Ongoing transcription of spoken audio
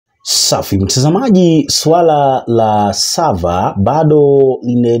Safi mtazamaji, swala la sava bado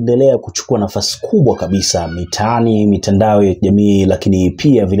linaendelea kuchukua nafasi kubwa kabisa mitaani, mitandao ya kijamii, lakini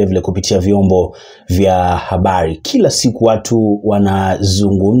pia vile vile kupitia vyombo vya habari. Kila siku watu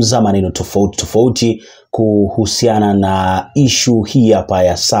wanazungumza maneno tofauti tofauti kuhusiana na issue hii hapa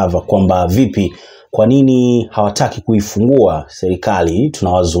ya sava, kwamba vipi, kwa nini hawataki kuifungua serikali.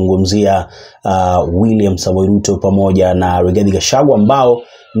 Tunawazungumzia William Samoei Ruto pamoja na Rigathi ambao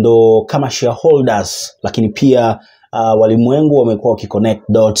ndo kama shareholders, lakini pia walimwengu wamekuwa wakiconnect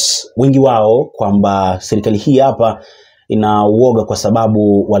dots wengi wao kwamba serikali hii hapa ina uoga kwa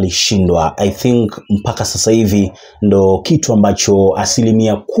sababu walishindwa. I think mpaka sasa hivi ndo kitu ambacho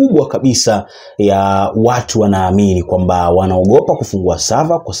asilimia kubwa kabisa ya watu wanaamini kwamba wanaogopa kufungua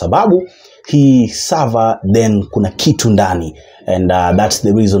sava kwa sababu hii sava then kuna kitu ndani, and that's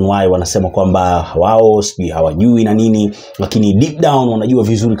the reason why wanasema kwamba wao hawajui na nini, lakini deep down wanajua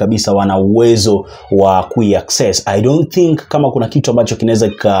vizuri kabisa wana uwezo wa kuiaccess. I don't think kama kuna kitu ambacho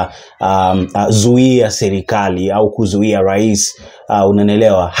kinaweza zuia serikali au kuzuia rais,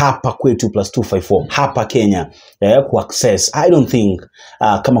 unanelewa, hapa kwetu +254 hapa Kenya kuaccess. I don't think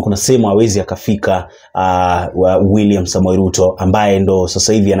kama kuna sehemu hawezi akafika William Samoei Ruto ambaye ndo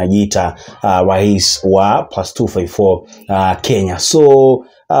sasa hivi anajiita rais wa +254 Kenya. So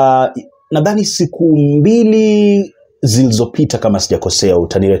nadhani siku mbili zilizopita kama sijakosea,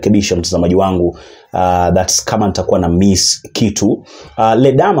 utanirekebisha mtazamaji wangu, that's kama nitakuwa na miss kitu,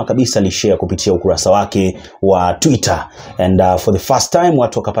 Ledama kabisa alishare kupitia ukurasa wake wa Twitter, and for the first time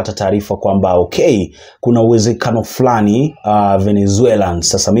watu wakapata taarifa kwamba okay, kuna uwezekano fulani Venezuelan.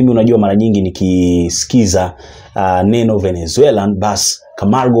 Sasa mimi unajua mara nyingi nikisikiza neno Venezuelan basi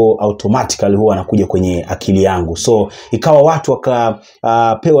Camargo automatically huwa anakuja kwenye akili yangu. So ikawa watu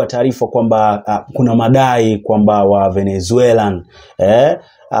wakapewa taarifa kwamba kuna madai kwamba wa Venezuelan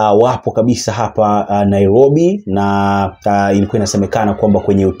wapo kabisa hapa Nairobi, na ilikuwa inasemekana kwamba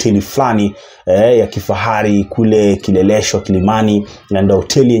kwenye hoteli fulani ya kifahari kule Kileleshwa Kilimani, na ndio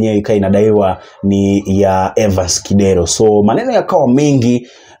hoteli yenyewe ikawa inadaiwa ni ya Evans Kidero. So maneno yakawa mengi,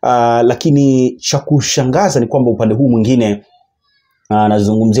 lakini cha kushangaza ni kwamba upande huu mwingine,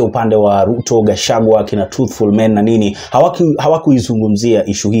 nazungumzia upande wa Ruto, Gachagua, kina Truthful Men na nini, hawakuizungumzia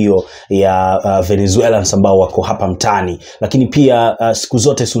issue hiyo ya Venezuelans ambao wako hapa mtani. Lakini pia siku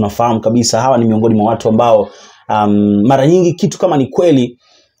zote unafahamu kabisa hawa ni miongoni mwa watu ambao mara nyingi kitu kama ni kweli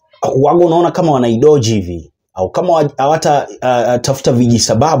wago unaona kama wanaidoji hivi, au kama hawata tafuta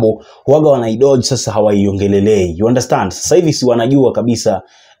vijisababu waga wanaidoji, sasa hawaiongelelei. You understand? Sasa hivi si wanajua kabisa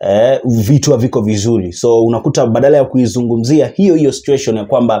vitu haviko vizuri, so unakuta badala ya kuizungumzia hiyo situation ya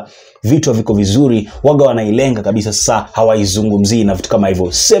kwamba vitu haviko vizuri, waga wanailenga kabisa, sasa hawaizungumzii na vitu kama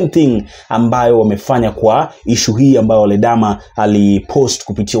hivyo. Same thing ambayo wamefanya kwa issue hii ambayo Ledama alipost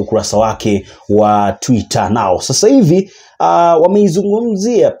kupitia ukurasa wake wa Twitter. Nao sasa hivi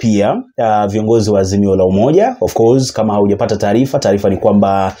wameizungumzia pia viongozi wa Azimio la Umoja. Of course, kama hujapata taarifa ni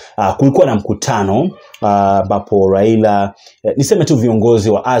kwamba kulikuwa na mkutano ambapo Raila, niseme tu viongozi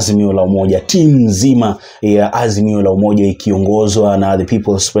wa Azimio la Umoja, timu nzima ya Azimio la Umoja ikiongozwa na the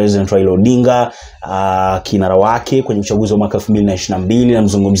People's President Raila Odinga, kinara wake kwenye uchaguzi wa mwaka 2022,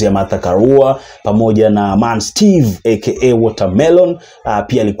 namzungumzia Martha Karua, pamoja na Man Steve aka Watermelon,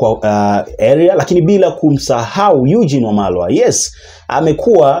 pia alikuwa area, lakini bila kumsahau Eugene Wamalwa. Yes,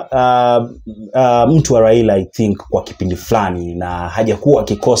 amekuwa mtu wa Raila I think kwa kipindi fulani, na hajakuwa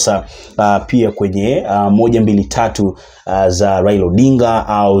akikosa pia kwenye 1, 2, 3 za Raila Odinga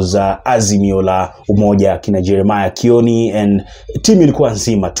au za Azimio la Umoja, kina Jeremiah Kioni, and timu ilikuwa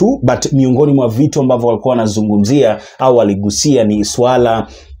nzima tu. But miongoni mwa vitu ambavyo walikuwa wanazungumzia au waligusia ni swala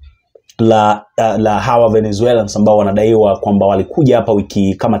la hawa Venezuelans ambao wanadaiwa kwamba walikuja hapa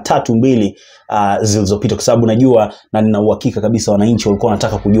wiki kama 3-2 zilizopita, kwa sababu najua na nina uhakika kabisa wananchi walikuwa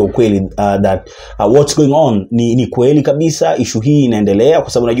wanataka kujua ukweli that what's going on. Ni kweli kabisa issue hii inaendelea,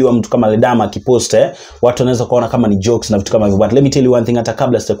 kwa sababu najua mtu kama Ledama akipost watu wanaweza kuona kama ni jokes na vitu kama hivyo. But let me tell you one thing, hata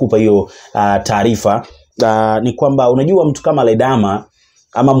kabla sitakupa hiyo taarifa, ni kwamba unajua mtu kama Ledama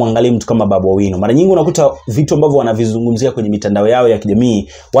ama muangalie mtu kama Babu Owino, mara nyingi unakuta vitu ambavyo wanavizungumzia kwenye mitandao yao ya kijamii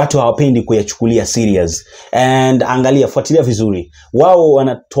watu hawapendi kuyachukulia serious. And angalia, fuatilia vizuri, wao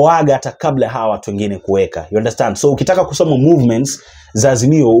wanatoaga hata kabla hawa watu wengine kuweka. You understand? So ukitaka kusoma movements za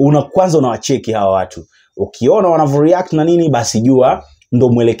Azimio, kwanza unawacheki hawa watu, ukiona wanavyoreact na nini, basi jua ndo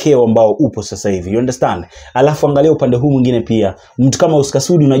mwelekeo ambao upo sasa hivi. You understand? Alafu angalia upande huu mwingine pia, mtu kama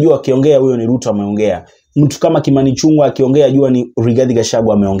Uskasudi unajua akiongea huyo ni Ruto ameongea. Mtu kama Kimani Chungwa akiongea jua ni Rigathi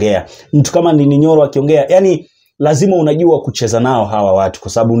Gachagua ameongea. Mtu kama Ndini Nyoro akiongea, yani lazima unajua kucheza nao hawa watu,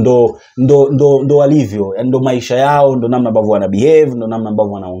 kwa sababu ndo walivyo, ndo maisha yao, ndo namna ambavyo wana behave, ndo namna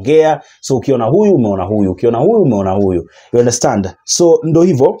ambavyo wanaongea. So ukiona huyu umeona huyu, ukiona huyu umeona huyu, you understand? So ndo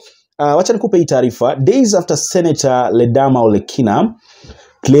hivyo. Wacha nikupe hii taarifa. Days after Senator Ledama Olekina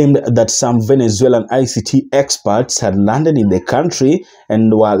claimed that some Venezuelan ICT experts had landed in the country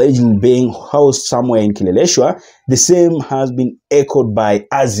and were allegedly being housed somewhere in Kileleshwa, the same has been echoed by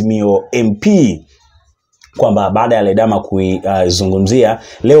Azimio MP. Kwamba baada ya Ledama kuizungumzia,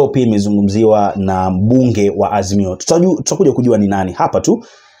 leo pia imezungumziwa na mbunge wa Azimio. Tutakuja kujua ni nani hapa tu.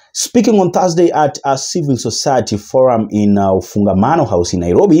 Speaking on Thursday at a civil society forum in Ufungamano House in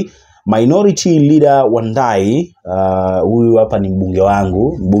Nairobi, Minority Leader Wandai, huyu hapa ni mbunge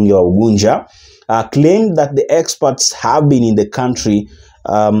wangu, mbunge wa Ugunja, claimed that the experts have been in the country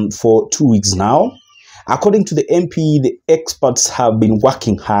for 2 weeks now. According to the MP, the experts have been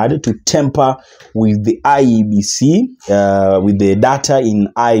working hard to tamper with the IEBC, with the data in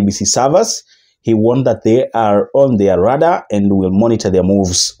IEBC servers. He warned that they are on their radar and will monitor their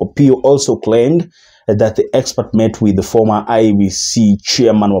moves. Opio also claimed that the expert met with the former IEBC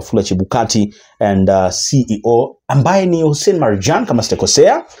chairman Wafula Chebukati and CEO ambaye ni Hussein Marjan kama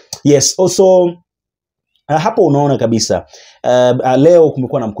sitakosea. Yes, also hapo unaona kabisa leo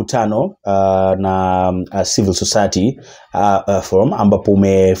kumekuwa na mkutano na civil society forum ambapo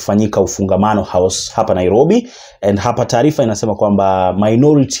umefanyika Ufungamano House hapa Nairobi, and hapa taarifa inasema kwamba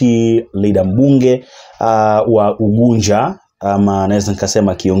Minority Leader mbunge wa Ugunja, ama naweza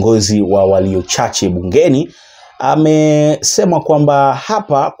nikasema kiongozi wa walio chache bungeni, amesema kwamba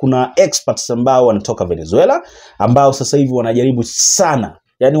hapa kuna experts ambao wanatoka Venezuela ambao sasa hivi wanajaribu sana,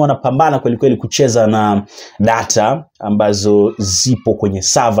 yani wanapambana kweli kweli kucheza na data ambazo zipo kwenye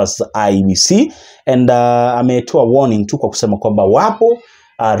servers za IEBC, and ametoa warning tu kwa kusema kwamba wapo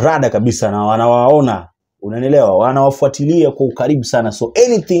rada kabisa na wanawaona, unanielewa, wanawafuatilia kwa ukaribu sana. So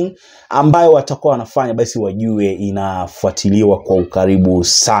anything ambayo watakuwa wanafanya basi wajue inafuatiliwa kwa ukaribu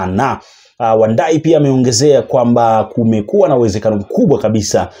sana. Wandai pia ameongezea kwamba kumekuwa na uwezekano mkubwa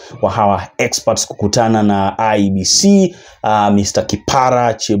kabisa wa hawa experts kukutana na IEBC, Mr.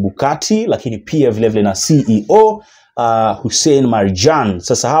 Kipara Chebukati, lakini pia vile vile na CEO Hussein Marjan.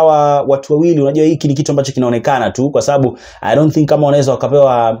 Sasa hawa watu wawili, unajua hiki ni kitu ambacho kinaonekana tu, kwa sababu I don't think kama wanaweza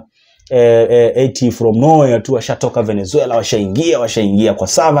wakapewa 80 from nowhere tu washatoka Venezuela washaingia kwa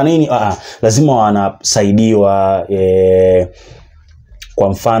sava nini. Lazima wanasaidiwa. Kwa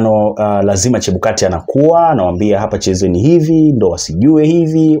mfano lazima Chebukati anakuwa anawaambia hapa chezeni hivi, ndo wasijue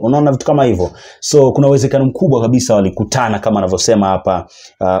hivi, unaona vitu kama hivyo. So kuna uwezekano mkubwa kabisa walikutana kama anavyosema hapa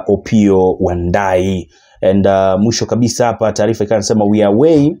Opio Wandai. And mwisho kabisa hapa taarifa inasema we are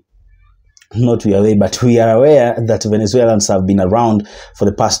aware that Venezuelans have been around for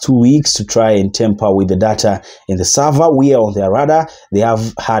the past 2 weeks to try and tamper with the data in the server. We are on their radar. They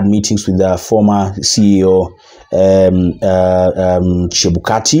have had meetings with the former CEO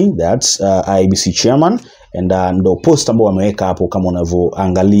Chebukati, that's IEBC chairman, and ndo post ambao wameweka hapo kama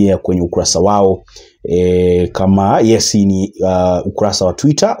unavyoangalia kwenye ukurasa wao. Kama yes ni ukurasa wa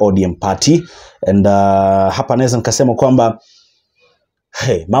Twitter ODM Party, and hapa naweza nikasema kwamba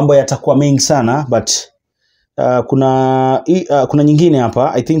mambo yatakuwa mengi sana, but kuna nyingine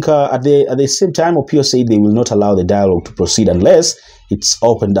hapa. I think at the same time Opio said they will not allow the dialogue to proceed unless it's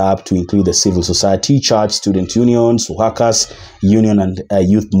opened up to include the civil society, church, student unions, workers union, and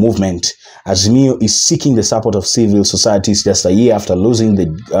youth movement. Azimio is seeking the support of civil societies just a year after losing the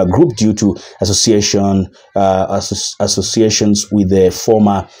group due to associations with the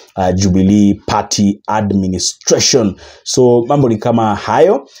former Jubilee Party administration. So mambo ni kama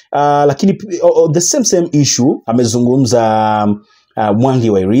hayo, lakini the same issue amezungumza Mwangi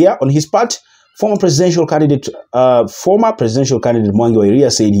wa Iria. On his part, former presidential candidate Mwangi wa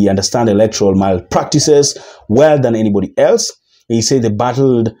Iria said he understands electoral malpractices well than anybody else. He said he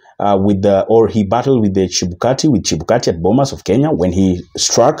battled with the Chebukati at Bomas of Kenya when he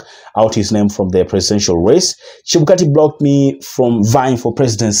struck out his name from the presidential race. Chebukati blocked me from vying for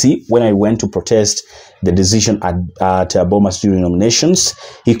presidency when I went to protest the decision at Bomas during nominations.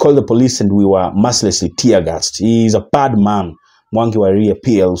 He called the police and we were mercilessly tear gassed. He is a bad man. Mwangi wa Iria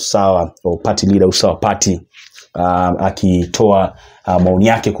PL Usawa, or party leader Usawa Party, akitoa maoni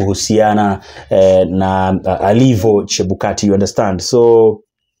yake kuhusiana na alivo Chebukati, you understand. So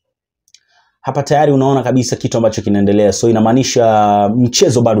hapa tayari unaona kabisa kitu ambacho kinaendelea. So inamaanisha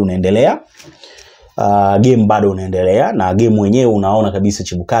mchezo bado unaendelea. game bado unaendelea, na game wenyewe unaona kabisa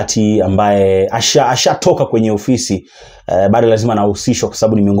Chebukati ambaye ashatoka kwenye ofisi bado lazima anahusishwa, kwa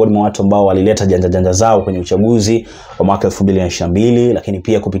sababu ni miongoni mwa watu ambao walileta janja zao kwenye uchaguzi wa mwaka 2022. Lakini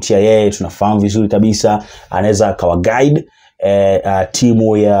pia kupitia yeye tunafahamu vizuri kabisa anaweza kawa guide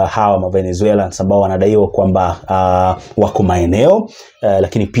timu ya hawa Venezuelans ambao wanadaiwa kwamba wako maeneo,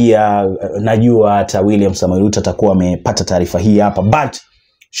 lakini pia najua hata William Samoei Ruto atakuwa amepata taarifa hii hapa, but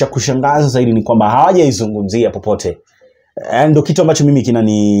cha kushangaza zaidi ni kwamba hawajaizungumzia popote. Ndio kitu ambacho mimi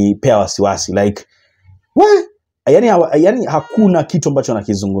kinanipea wasiwasi, like yani hakuna kitu ambacho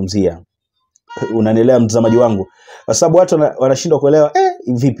wanakizungumzia. Unanielewa mtazamaji wangu? Kwa sababu watu wanashindwa kuelewa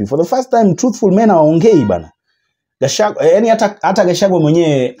vipi for the first time truthful men hawaongei bana. Gachagua, yani hata Gachagua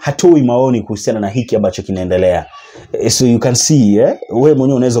mwenyewe hatoi maoni kuhusiana na hiki ambacho kinaendelea. So you can see wewe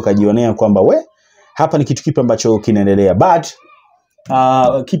mwenyewe unaweza kujionea kwamba hapa ni kitu kipi ambacho kinaendelea, but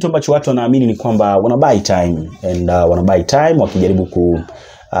kitu ambacho watu wanaamini ni kwamba wana buy time, and wana buy time wakijaribu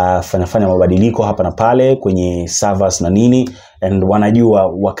kufanya mabadiliko hapa na pale kwenye servers na nini, and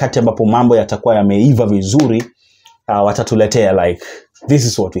wanajua wakati ambapo mambo yatakuwa yameiva vizuri watatuletea like this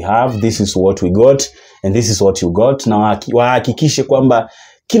is what we have, this is what we got, and this is what you got, na wahakikishe kwamba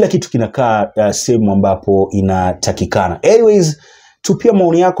kila kitu kinakaa sehemu ambapo inatakikana. Anyways, tupia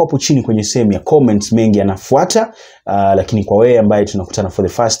maoni yako hapo chini kwenye sehemu ya comments, mengi yanafuata. Lakini kwa wewe ambaye tunakutana for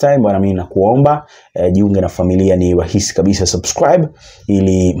the first time, bwana mimi nakuomba jiunge na familia, ni rahisi kabisa, subscribe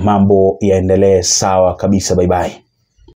ili mambo yaendelee sawa kabisa. Bye bye.